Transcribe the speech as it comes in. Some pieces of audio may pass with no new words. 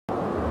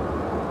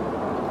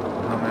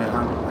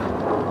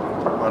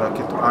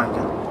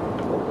Aynen.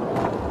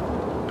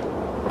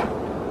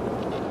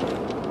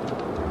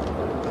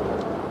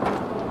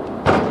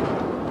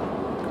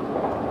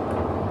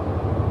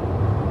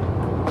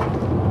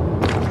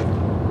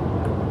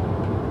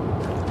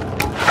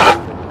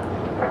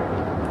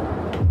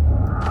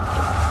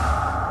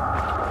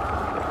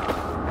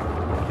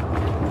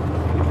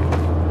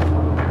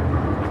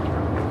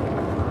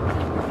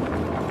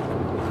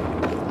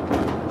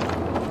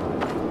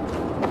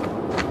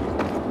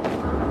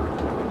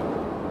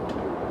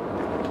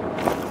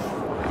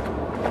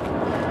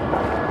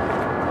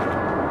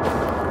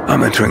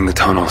 I'm entering the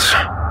tunnels.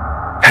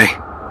 Hey,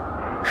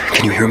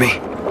 can you hear me?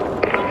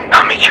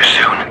 I'll meet you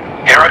soon.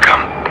 Here I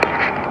come.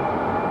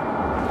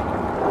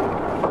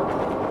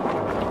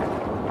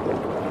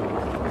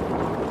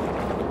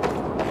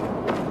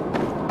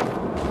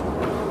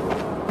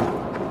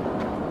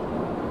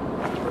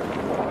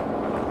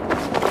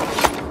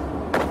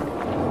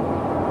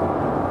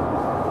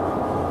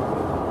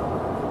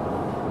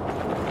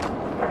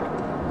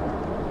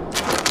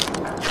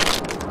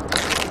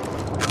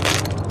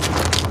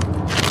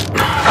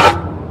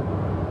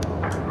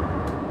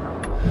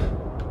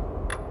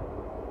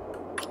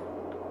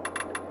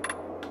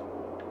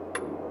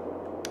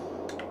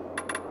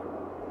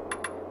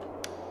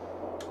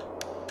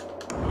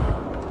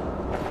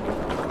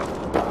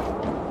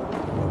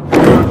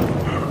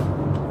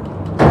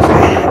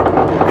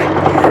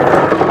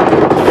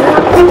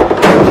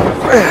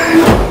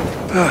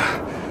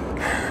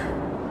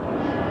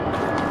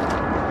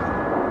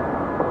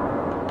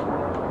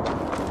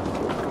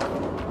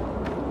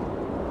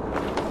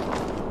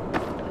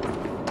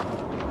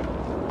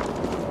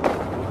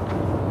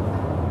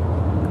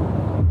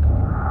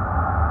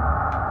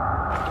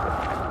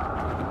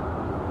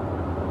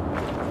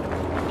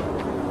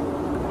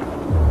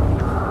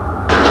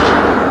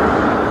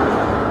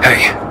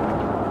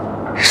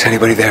 Hey, is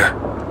anybody there?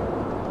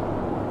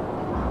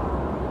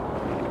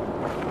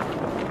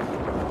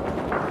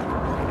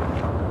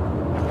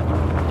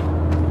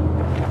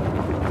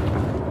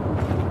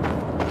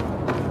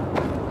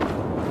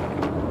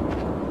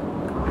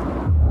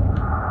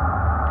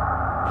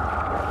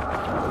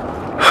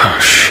 Oh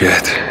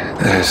shit,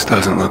 this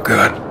doesn't look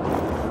good.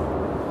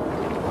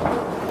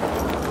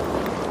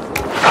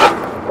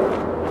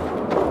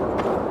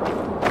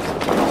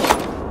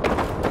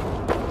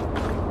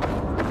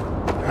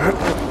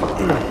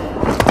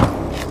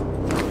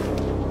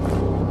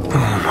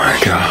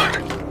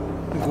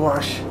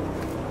 Gosh.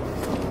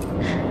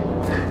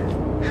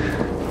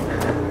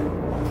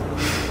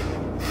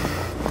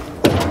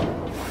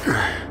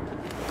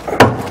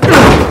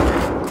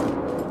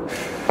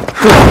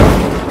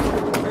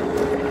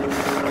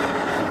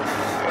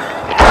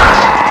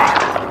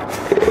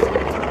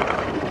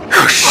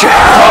 Oh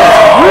shit!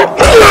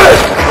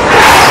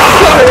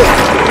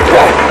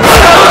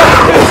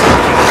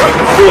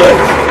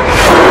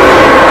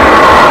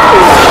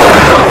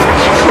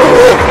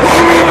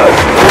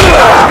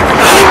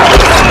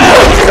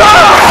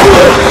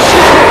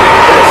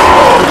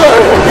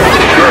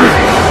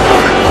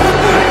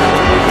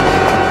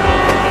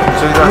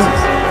 Muchas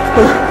gracias.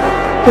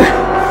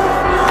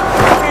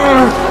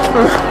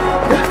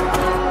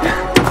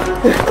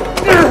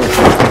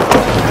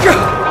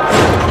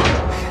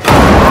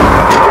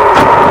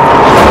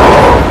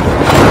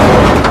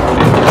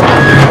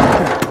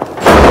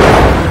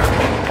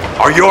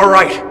 Are you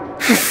alright?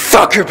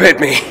 Fucker bit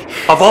me.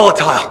 A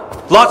volatile.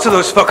 Lots of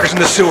those fuckers in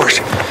the sewers.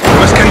 We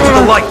must get to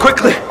the light,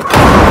 quickly.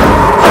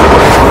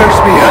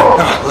 Where's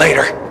Mia?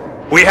 Later.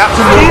 We have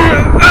to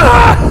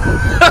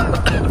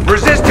move.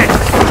 Resist it.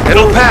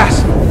 It'll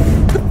pass.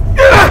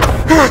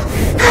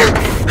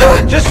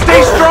 Just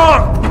stay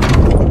strong.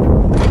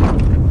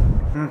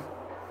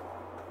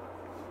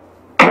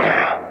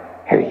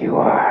 Here you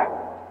are.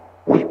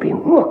 We've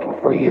been looking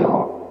for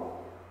you.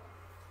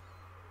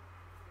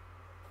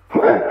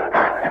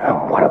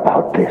 What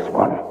about this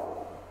one?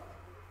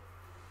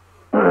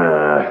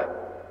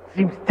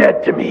 Seems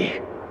dead to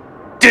me.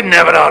 Didn't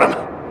have it on him.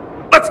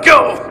 Let's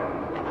go.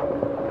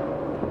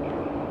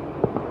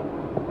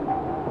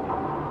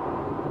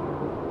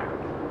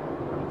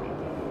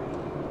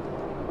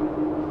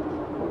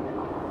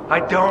 I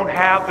don't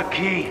have the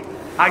key.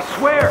 I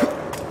swear.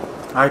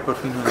 Ay, por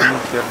fin nos dio un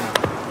infierno.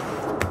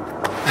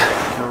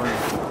 Qué bueno.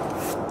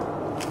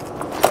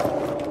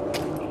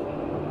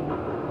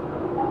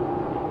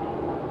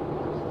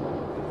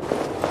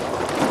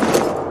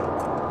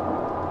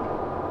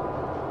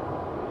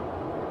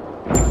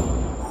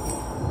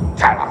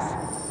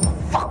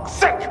 Fuck's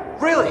sake!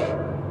 Really?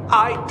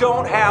 I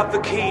don't have the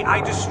key.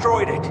 I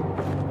destroyed it.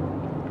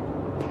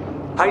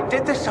 I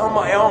did this on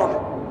my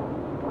own.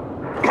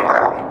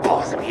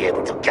 Boss be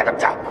able to get him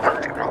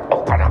to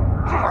open up.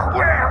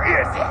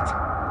 Where is it?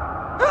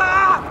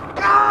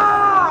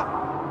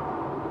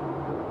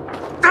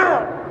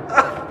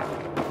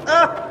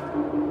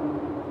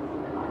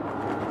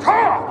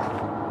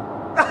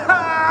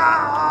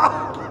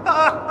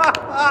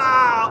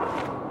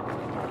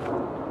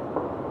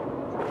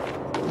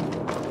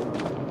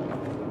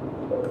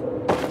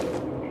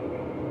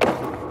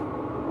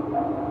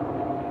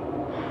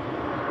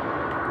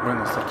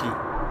 Bueno, hasta aquí.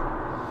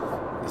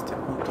 Este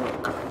punto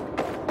acá.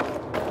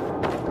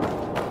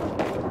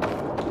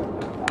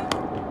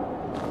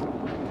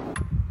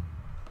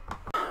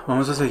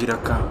 Vamos a seguir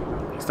acá.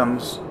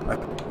 Estamos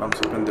aquí. Vamos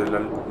a prender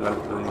la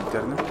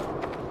linterna.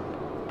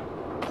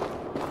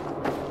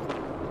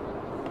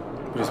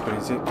 Pero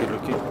espérense, que lo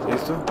que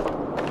esto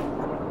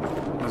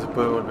no se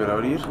puede volver a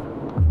abrir.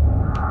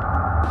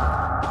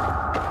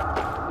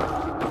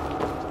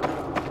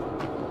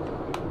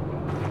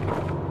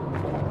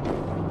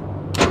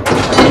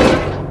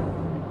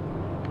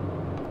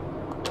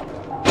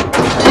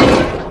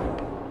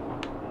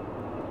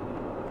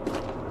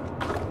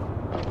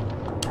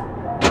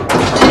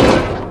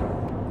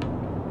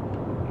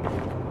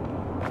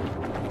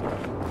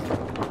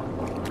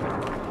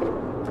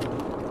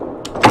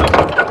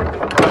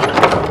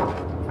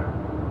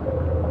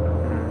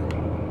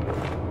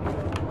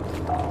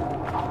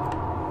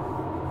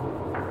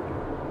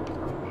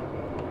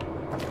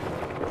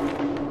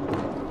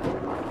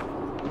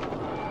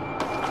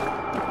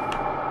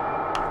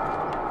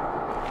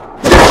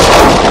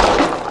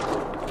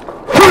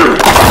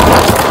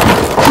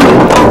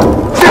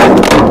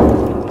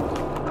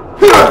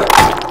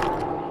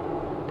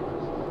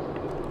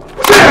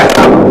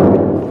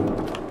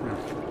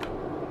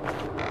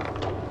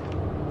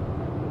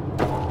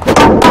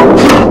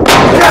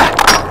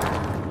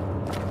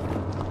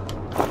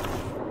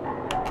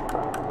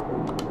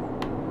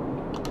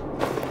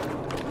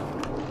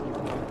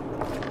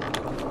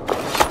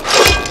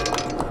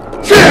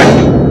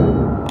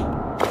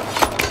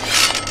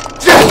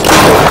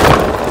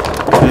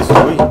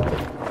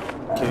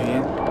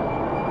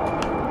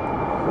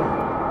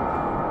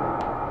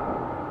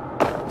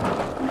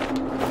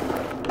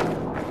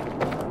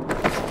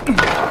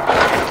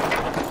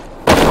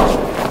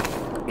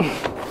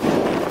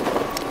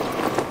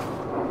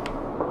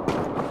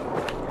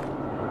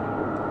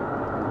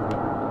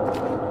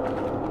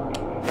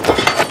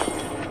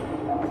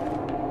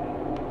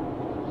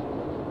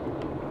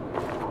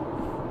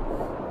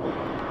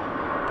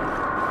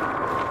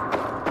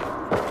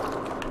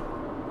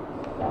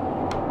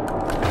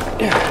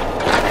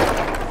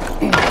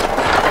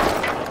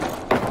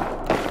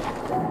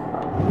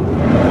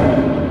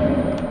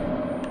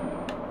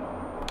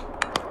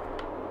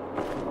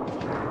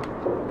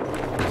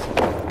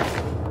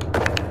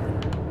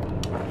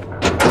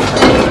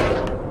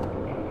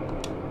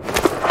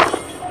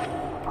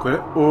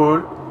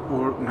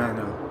 All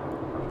manual.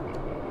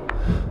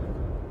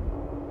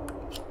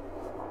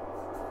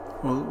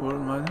 All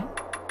world manual?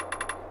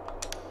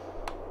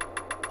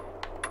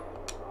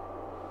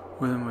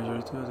 With the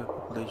majority of the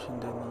population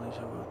that knowledge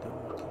about the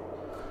world.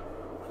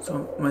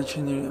 Some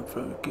machinery and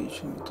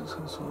fabrication methods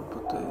have also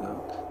pointed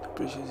out the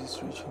precious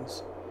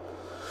instructions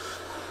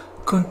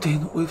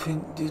contained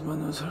within these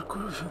manuals are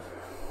corruption.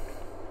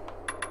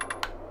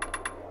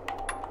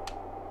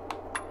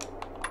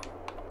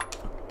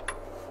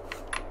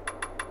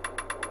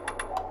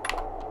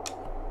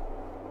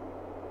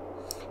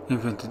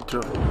 Invented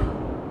trophy.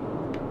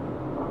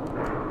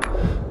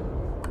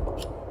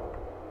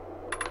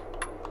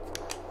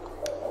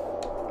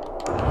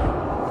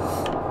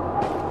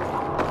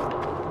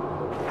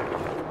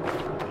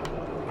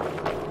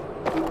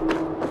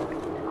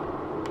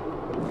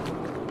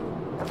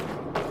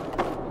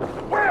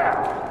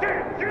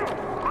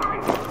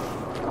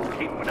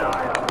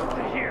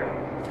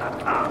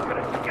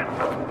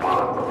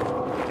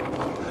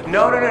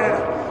 No.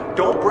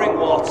 Don't bring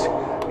Waltz.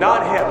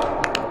 Not him.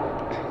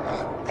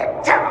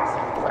 Then tell us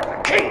where the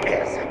key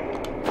is.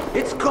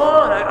 It's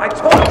gone. I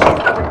told you.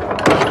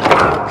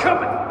 I'm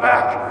coming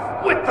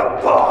back with the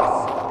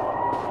boss.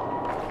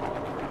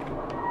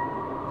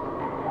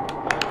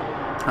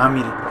 Ah,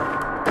 mire.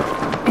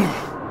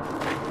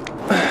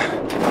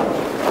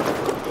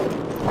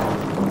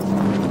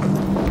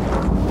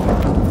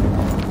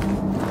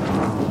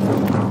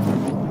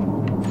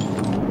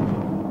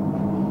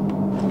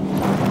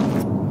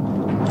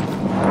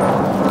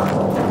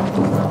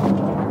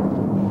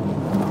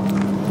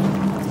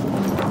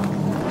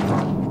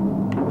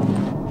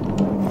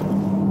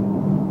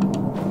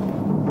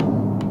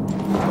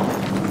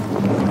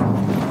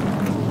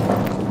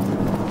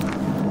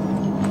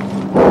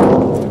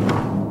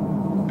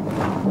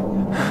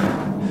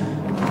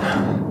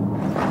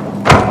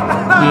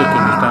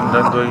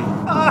 Ahí.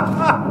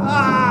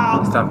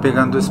 ¿Están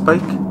pegando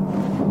Spike?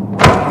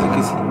 Así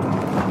que sí.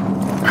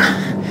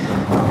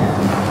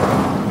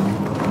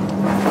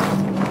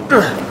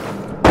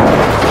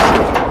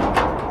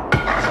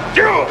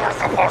 You are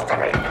supposed to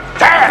be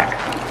dead.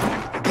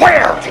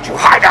 Where did you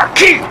hide our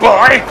key,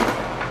 boy?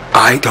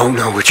 I don't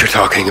know what you're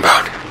talking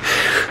about.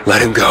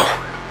 Let him go.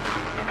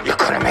 You're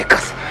gonna make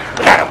us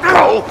let him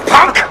go,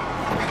 punk?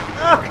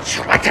 Would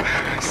you like to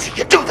see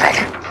you do that?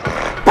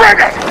 Bring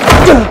it!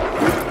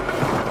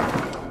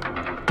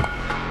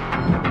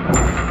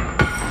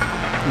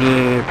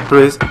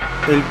 Press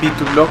el B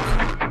to block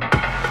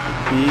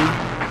y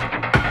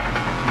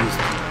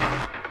listo.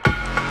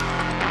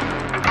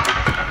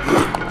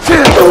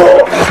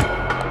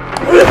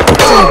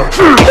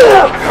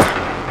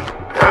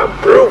 I'm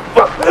through,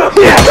 fucker.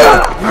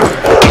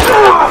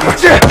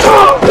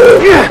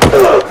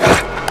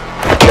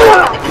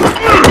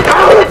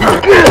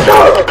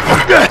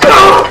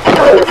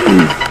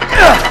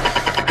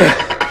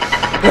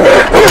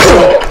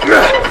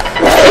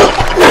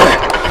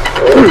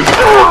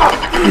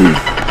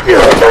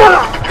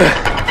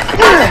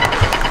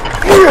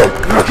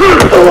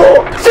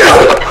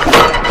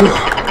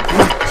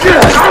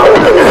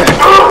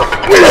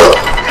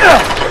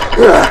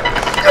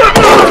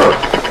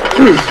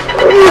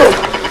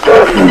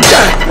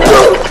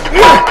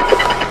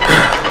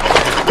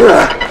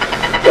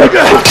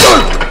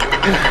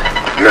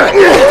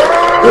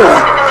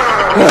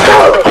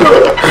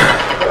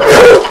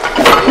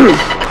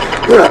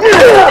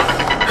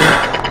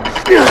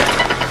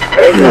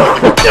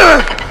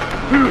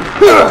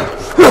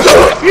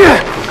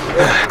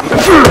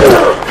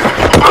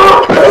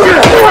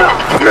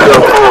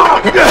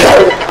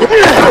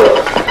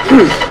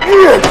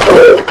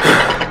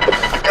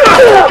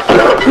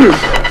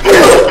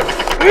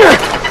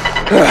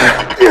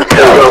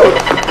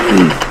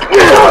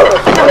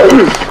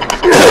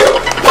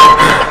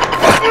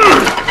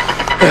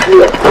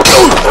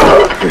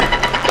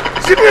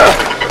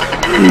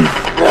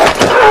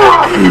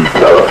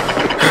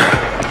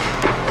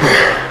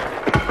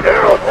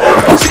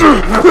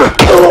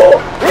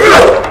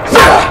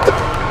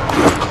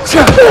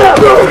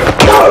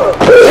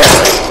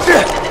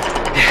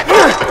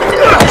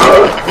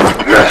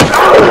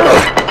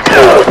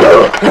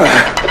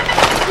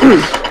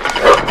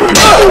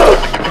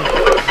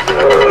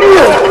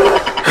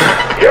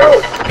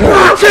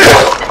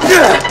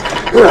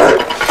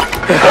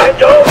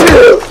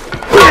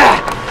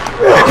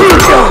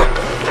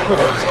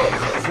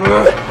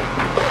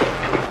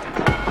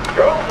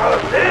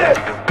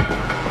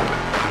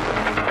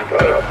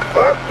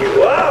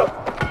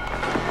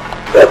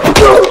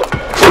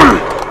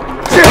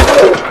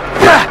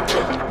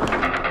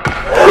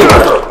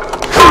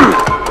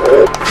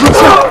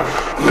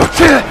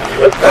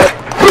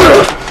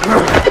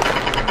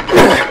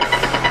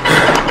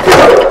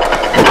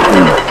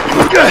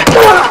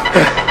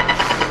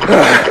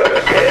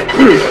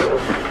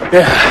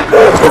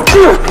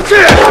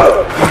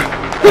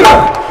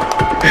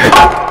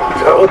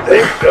 Don't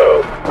think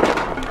so.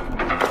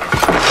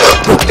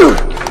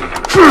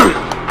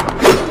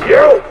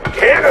 You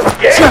can't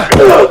escape.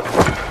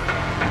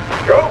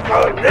 Choke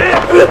on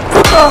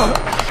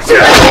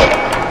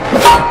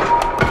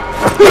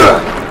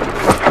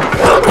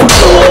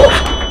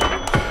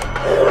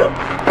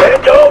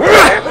Bend over.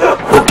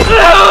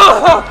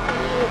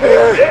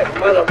 This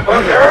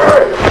motherfucker.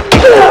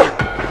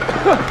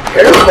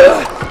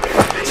 Careful.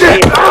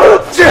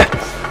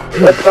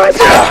 Let's find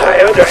out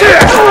under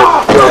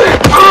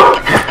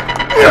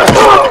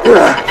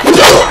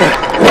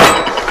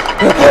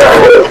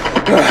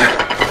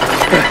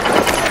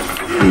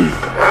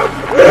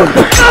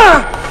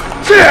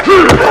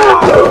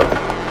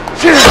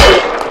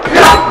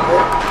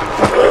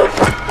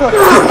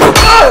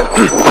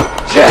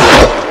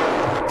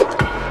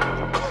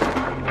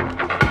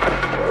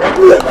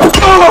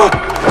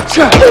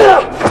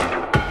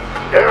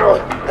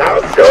Now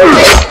show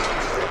you.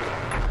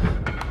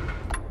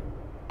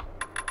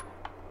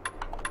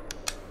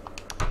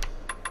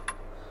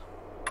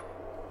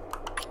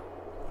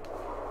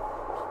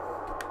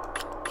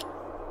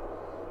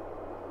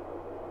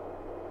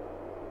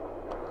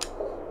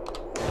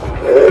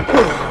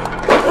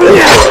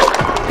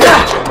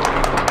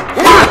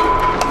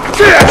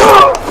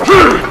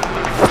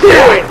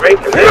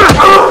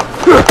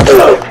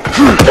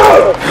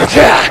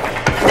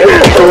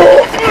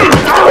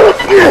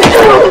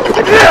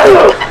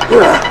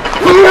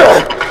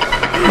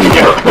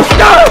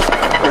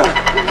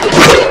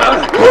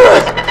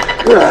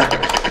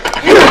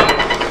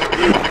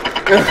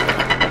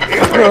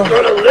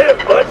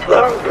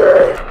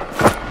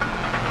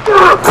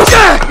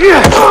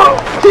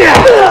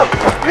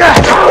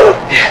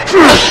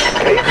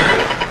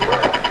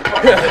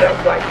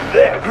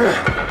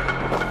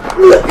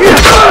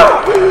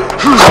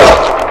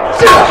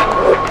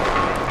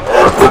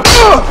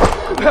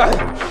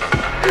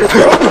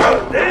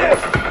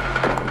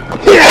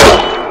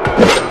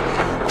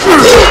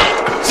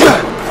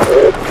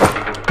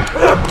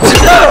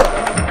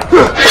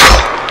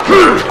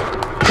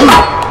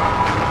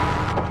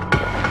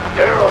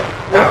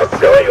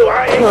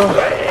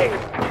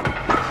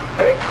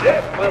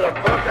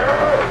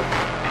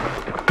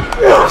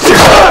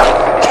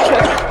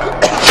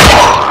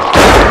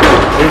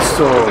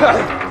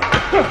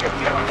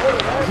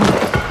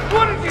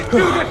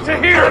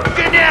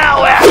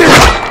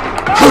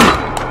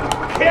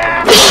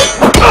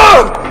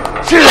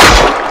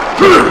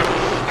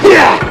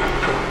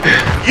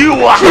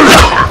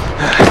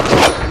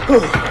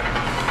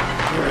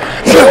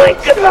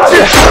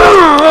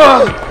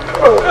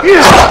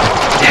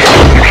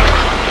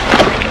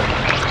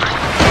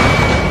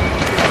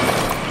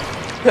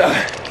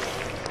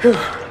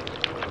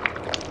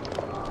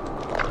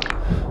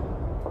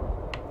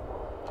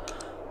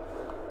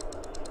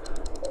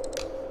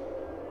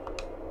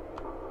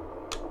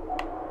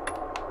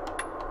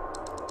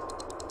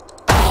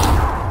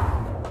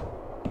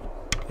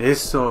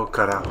 Eso,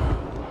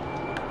 carajo.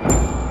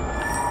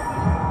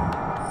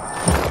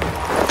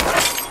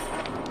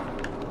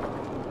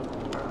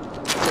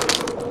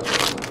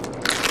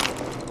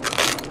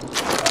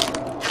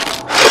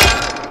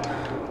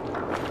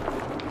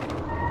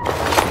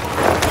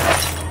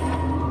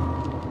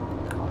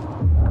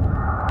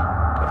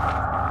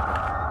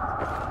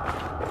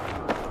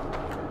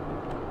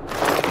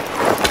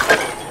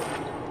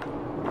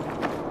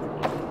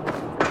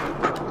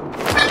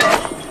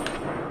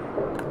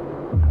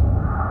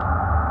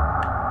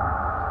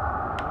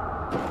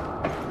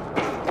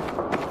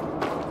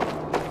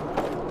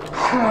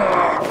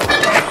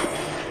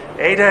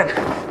 Aiden,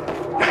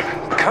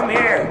 come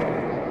here.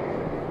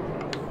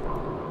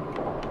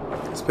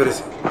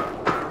 Espérese.